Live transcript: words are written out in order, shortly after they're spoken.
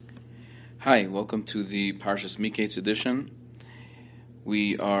Hi, welcome to the Parshas Miketz edition.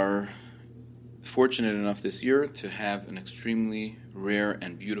 We are fortunate enough this year to have an extremely rare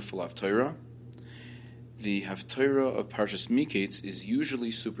and beautiful Haftarah. The Haftarah of Parshas Miketz is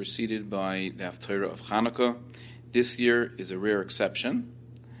usually superseded by the Haftarah of Hanukkah. This year is a rare exception,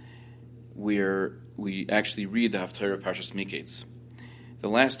 where we actually read the Haftarah of Parshas Miketz. The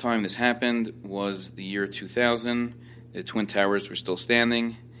last time this happened was the year 2000. The Twin Towers were still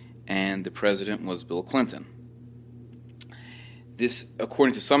standing, and the president was Bill Clinton. This,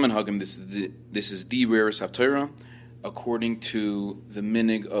 according to some Minhagim, this is the rarest Haftarah. According to the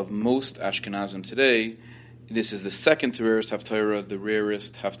minig of most Ashkenazim today, this is the second to rarest Haftarah. The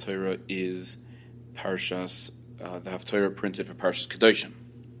rarest Haftarah is Parshas, the Haftarah printed for Parshas Kedoshim.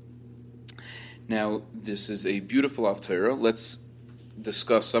 Now, this is a beautiful Haftarah. Let's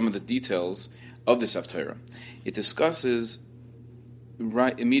discuss some of the details of this Haftarah. It discusses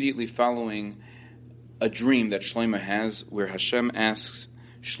right immediately following a dream that Shlomo has, where Hashem asks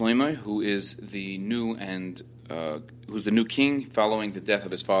Shlomo, who is the new king following the death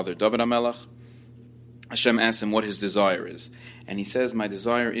of his father David HaMelech. Hashem asks him what his desire is, and he says, "My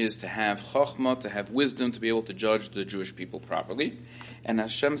desire is to have chokhmah, to have wisdom, to be able to judge the Jewish people properly." And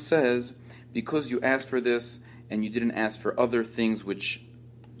Hashem says, "Because you asked for this, and you didn't ask for other things which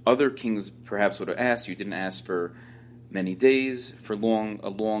other kings perhaps would have asked, you didn't ask for many days, for a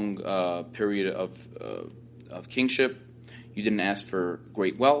long period of kingship. You didn't ask for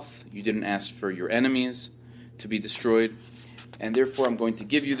great wealth. You didn't ask for your enemies to be destroyed. And therefore I'm going to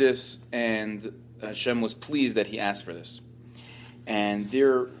give you this." And Hashem was pleased that he asked for this. And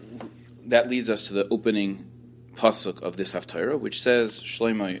that leads us to the opening pasuk of this Haftarah, which says,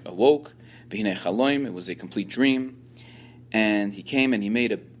 Shlomo awoke, v'hinei chaloim, it was a complete dream. And he came and he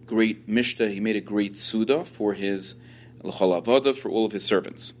made a great mishta, he made a great suda for his l'chol avodah, for all of his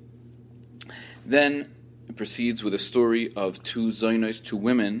servants. Then it proceeds with a story of two zaynos, two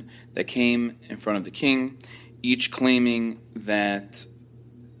women that came in front of the king, each claiming that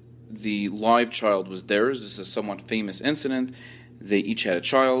the live child was theirs. This is a somewhat famous incident. They each had a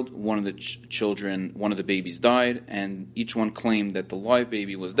child. One of the babies died, and each one claimed that the live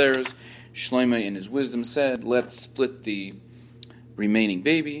baby was theirs. Shlomo, in his wisdom, said, "Let's split the remaining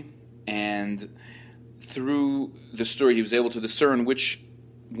baby." And through the story, he was able to discern which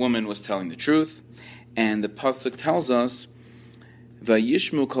woman was telling the truth. And the pasuk tells us,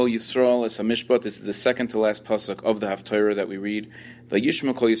 "Vayishmu kol Yisrael es hamishpat." This is the second to last pasuk of the Haftarah that we read.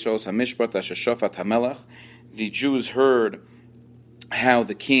 "Vayishmu kol Yisrael es hamishpat asher shafat hamelach." The Jews heard how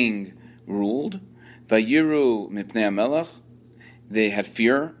the king ruled. Vayiru mipnei hamelach. They had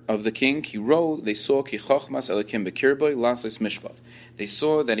fear of the king. Kiro, they saw ki chochmas elikim bekirboy lases mishpat. They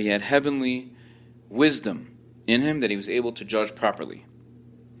saw that he had heavenly wisdom in him, that he was able to judge properly.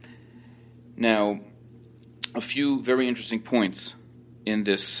 Now, a few very interesting points in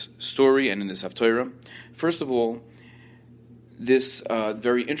this story and in this Haftarah. First of all, this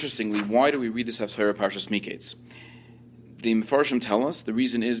very interestingly, why do we read this Haftarah Parshas Miketz? The Mefarshim tell us the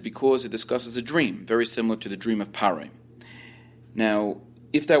reason is because it discusses a dream, very similar to the dream of Paray. Now,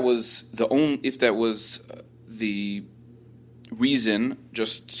 if that was the reason,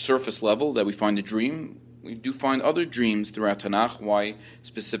 just surface level, that we find a dream, we do find other dreams throughout Tanakh. Why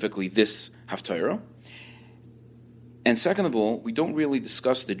specifically this Haftarah? And second of all, we don't really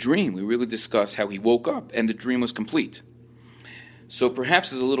discuss the dream. We really discuss how he woke up and the dream was complete. So perhaps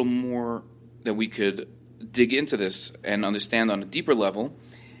there's a little more that we could dig into this and understand on a deeper level,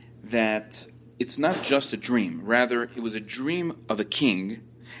 that it's not just a dream. Rather, it was a dream of a king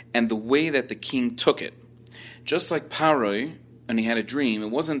and the way that the king took it. Just like Paroi, and he had a dream,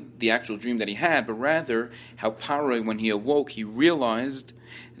 it wasn't the actual dream that he had, but rather how Paroi, when he awoke, he realized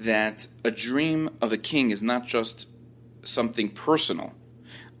that a dream of a king is not just something personal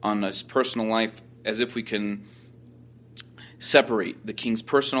on his personal life, as if we can separate the king's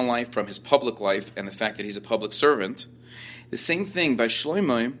personal life from his public life and the fact that he's a public servant. The same thing by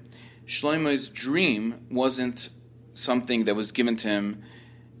Shlomo. Shlomo's dream wasn't something that was given to him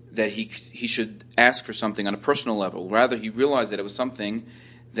that he should ask for something on a personal level. Rather, he realized that it was something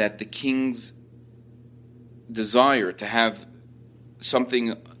that the king's desire to have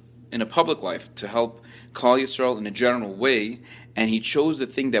something in a public life to help Klal Yisrael in a general way, and he chose the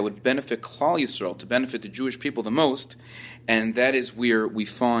thing that would benefit Klal Yisrael, to benefit the Jewish people the most, and that is where we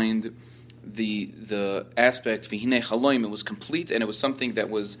find the aspect v'hinei chaloim. It was complete, and it was something that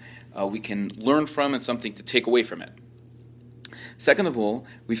was we can learn from and something to take away from it. Second of all,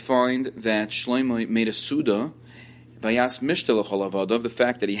 we find that Shlomo made a suda, vayas mishta l'chol avodav, the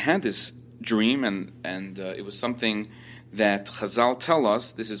fact that he had this dream, and it was something that Chazal tell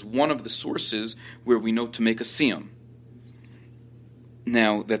us this is one of the sources where we know to make a siyum.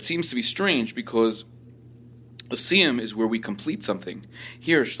 Now, that seems to be strange because a siyum is where we complete something.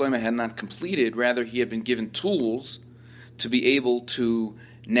 Here, Shlomo had not completed, rather he had been given tools to be able to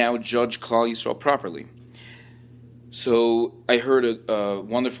now judge Klal Yisrael properly. So I heard a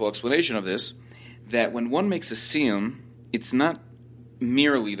wonderful explanation of this, that when one makes a siyum, it's not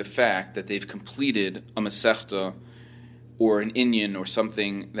merely the fact that they've completed a Masechta or an Inyan or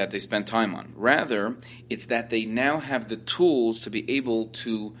something that they spent time on. Rather, it's that they now have the tools to be able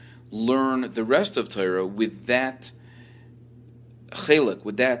to learn the rest of Torah with that chelik,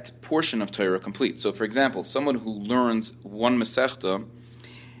 with that portion of Torah complete. So, for example, someone who learns one Masechta,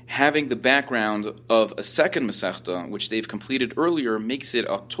 having the background of a second Masechta, which they've completed earlier, makes it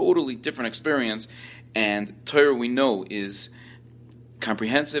a totally different experience, and Torah, we know, is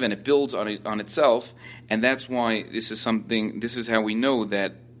comprehensive and it builds on itself, and that's why this is how we know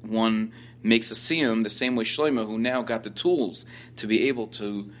that one makes a siyum the same way Shlomo, who now got the tools to be able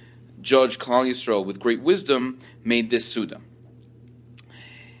to judge Klal Yisrael with great wisdom, made this Suda.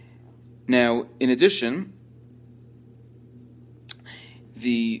 Now, in addition,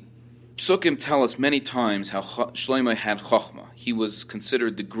 the Psukim tell us many times how Shlomo had Chochmah. He was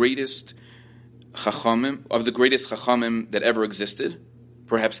considered the greatest Chachamim, of the greatest Chachamim that ever existed,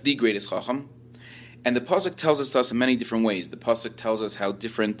 perhaps the greatest Chacham. And the Pasuk tells us to us in many different ways. The Pasuk tells us how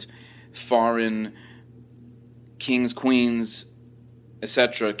different foreign kings, queens,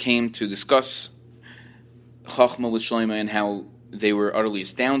 etc. came to discuss Chachma with Shlomo and how they were utterly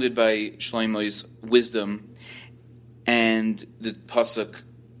astounded by Shlomo's wisdom. And the Pasuk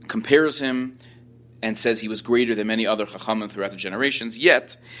compares him and says he was greater than many other Chachamim throughout the generations.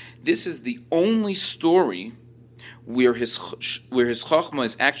 Yet, this is the only story where his Chachma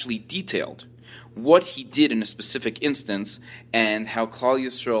is actually detailed, what he did in a specific instance, and how Klal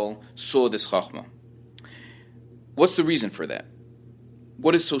Yisrael saw this Chachma. What's the reason for that?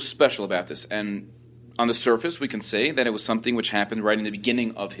 What is so special about this? And on the surface, we can say that it was something which happened right in the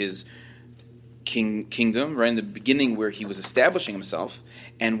beginning of his kingdom, right in the beginning where he was establishing himself,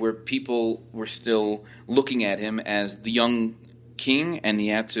 and where people were still looking at him as the young king, and he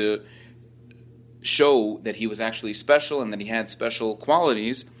had to show that he was actually special and that he had special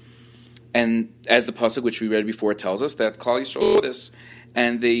qualities. And as the pasuk which we read before tells us, that Klal Yisrael saw this,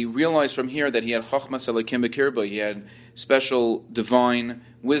 and they realized from here that he had Chachmas Elokim B'Kirba, he had special divine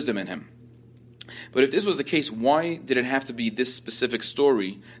wisdom in him. But if this was the case, why did it have to be this specific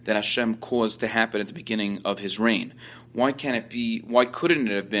story that Hashem caused to happen at the beginning of his reign? Why couldn't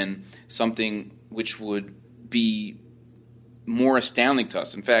it have been something which would be more astounding to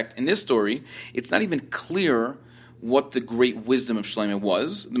us? In fact, in this story, it's not even clear what the great wisdom of Shlomo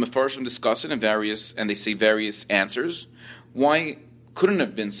was. The Mefarshim discuss it and they say various answers. Why couldn't it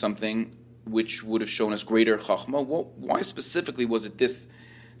have been something which would have shown us greater Chachma? Why specifically was it this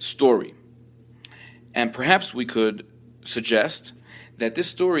story? And perhaps we could suggest that this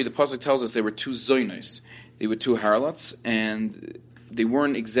story, the pasuk tells us there were two zonos. They were two harlots, and they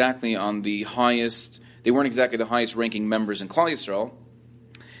weren't exactly the highest ranking members in Klal Yisrael.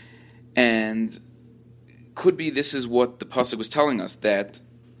 And could be this is what the pasuk was telling us, that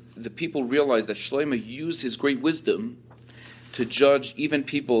the people realized that Shlomo used his great wisdom to judge even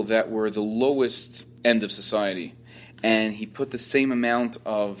people that were the lowest end of society. And he put the same amount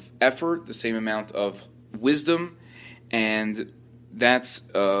of effort, the same amount of wisdom, and that's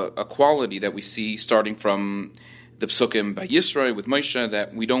a quality that we see starting from the Psukim by Yisro with Moshe,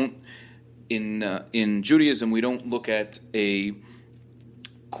 that we don't, in Judaism, we don't look at a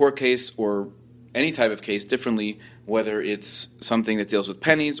court case or any type of case differently, whether it's something that deals with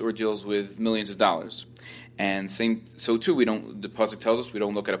pennies or deals with millions of dollars. And so too, the pasuk tells us we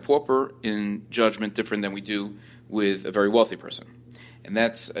don't look at a pauper in judgment different than we do with a very wealthy person. And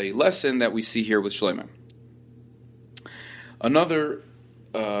that's a lesson that we see here with Shlomo. Another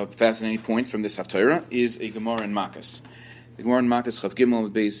fascinating point from this Haftarah is a Gemara in Makkos. The Gemara in Makkos Chav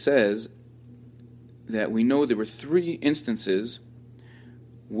Gimel Beis says that we know there were 3 instances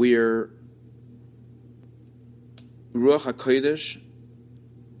where Ruach HaKodesh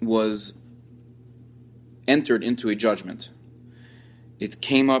was entered into a judgment. It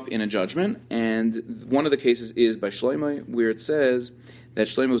came up in a judgment, and one of the cases is by Shlomo, where it says that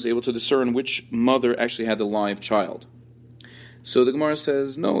Shlomo was able to discern which mother actually had the live child. So the Gemara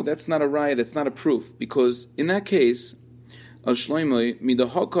says, no, that's not a raya, that's not a proof, because in that case of Shlomo,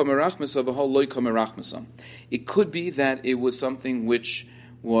 it could be that it was something which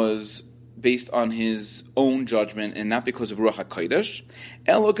was based on his own judgment and not because of Ruach HaKodesh.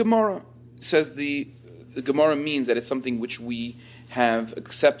 Elo Gemara, says the the Gemara means that it's something which we have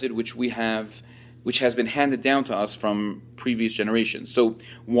accepted, which has been handed down to us from previous generations. So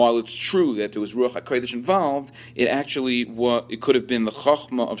while it's true that there was Ruach HaKodesh involved, it could have been the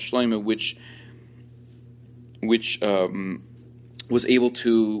Chachma of Shlomo which was able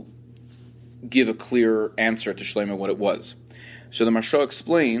to give a clear answer to Shlomo what it was. So the Maharsha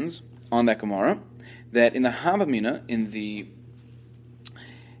explains on that Gemara that in the Havamina, in the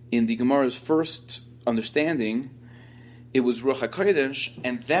Gemara's first understanding, it was Ruach HaKodesh,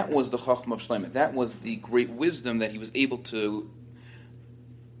 and that was the Chachma of Shlomo. That was the great wisdom that he was able to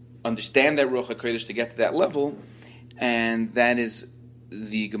understand that Ruach HaKodesh to get to that level, and that is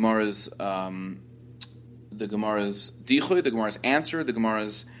the Gemara's dichoy, the Gemara's answer, the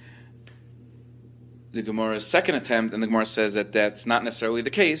Gemara's second attempt, and the Gemara says that that's not necessarily the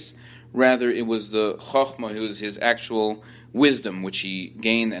case. Rather, it was the Chachma, who was his actual wisdom, which he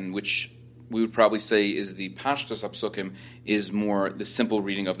gained, and which we would probably say is the Pashtus HaPsukim, is more the simple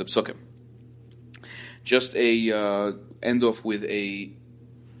reading of the Psukim. Just end off with a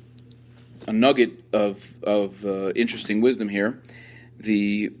nugget of interesting wisdom here.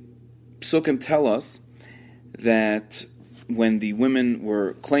 The Psukim tell us that when the women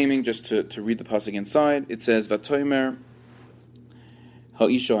were claiming, just to read the pasuk inside, it says, Vatoimer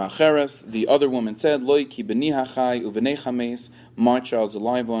ha'isho ha'cheres, the other woman said, Loi ki b'ni ha'chai u'v'nei chames, my child's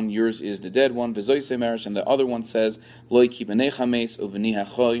alive one, yours is the dead one, v'zoisei meresh, and the other one says, Loi ki b'nei chames u'v'ni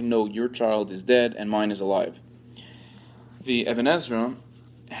ha'chai, no, your child is dead and mine is alive. The Even Ezra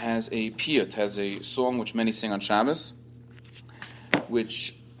has a piyut, has a song which many sing on Shabbos,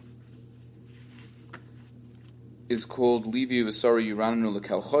 which is called Livi V'Sari Yurananu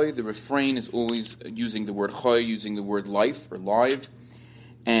L'Kel Choy. The refrain is always using the word choy, using the word life or live.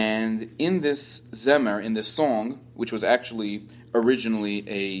 And in this zemer, in this song, which was actually originally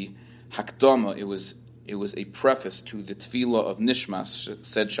a hakdama, it was a preface to the tefillah of Nishmas,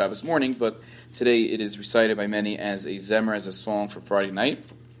 said Shabbos morning, but today it is recited by many as a zemer, as a song for Friday night.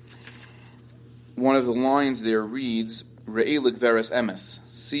 One of the lines there reads, Re'ei l'gveres emes,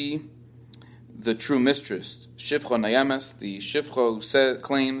 see the true mistress, Shifcha Nayames, the Shifcha who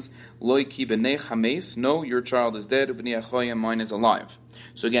claims, Loi ki b'nei chames, no, your child is dead, b'nei achoyim, mine is alive.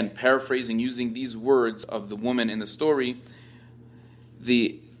 So again, paraphrasing, using these words of the woman in the story,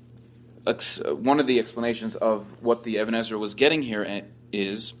 one of the explanations of what the Even Ezra was getting here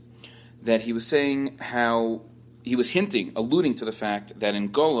is that he was saying how, he was hinting, alluding to the fact that in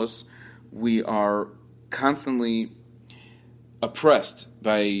Golus, we are constantly oppressed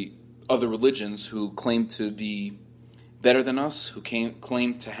by other religions who claim to be better than us, who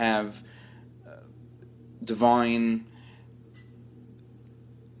claim to have divine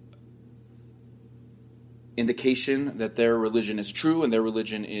indication that their religion is true and their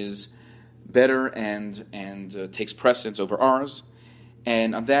religion is better and takes precedence over ours.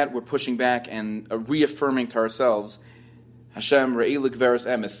 And on that, we're pushing back and reaffirming to ourselves, Hashem re'ei l'gveres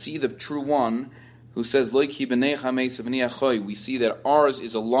emes, see the true one who says, Loi ki b'nei chames v'nei achoy, we see that ours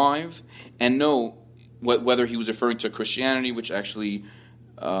is alive, and know whether he was referring to Christianity, which actually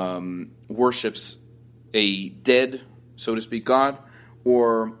worships a dead, so to speak, God,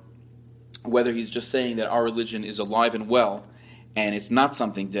 or whether he's just saying that our religion is alive and well, and it's not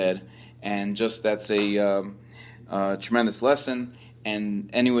something dead, and just that's a tremendous lesson. And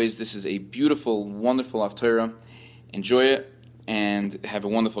anyways, this is a beautiful, wonderful Haftarah. Enjoy it, and have a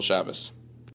wonderful Shabbos.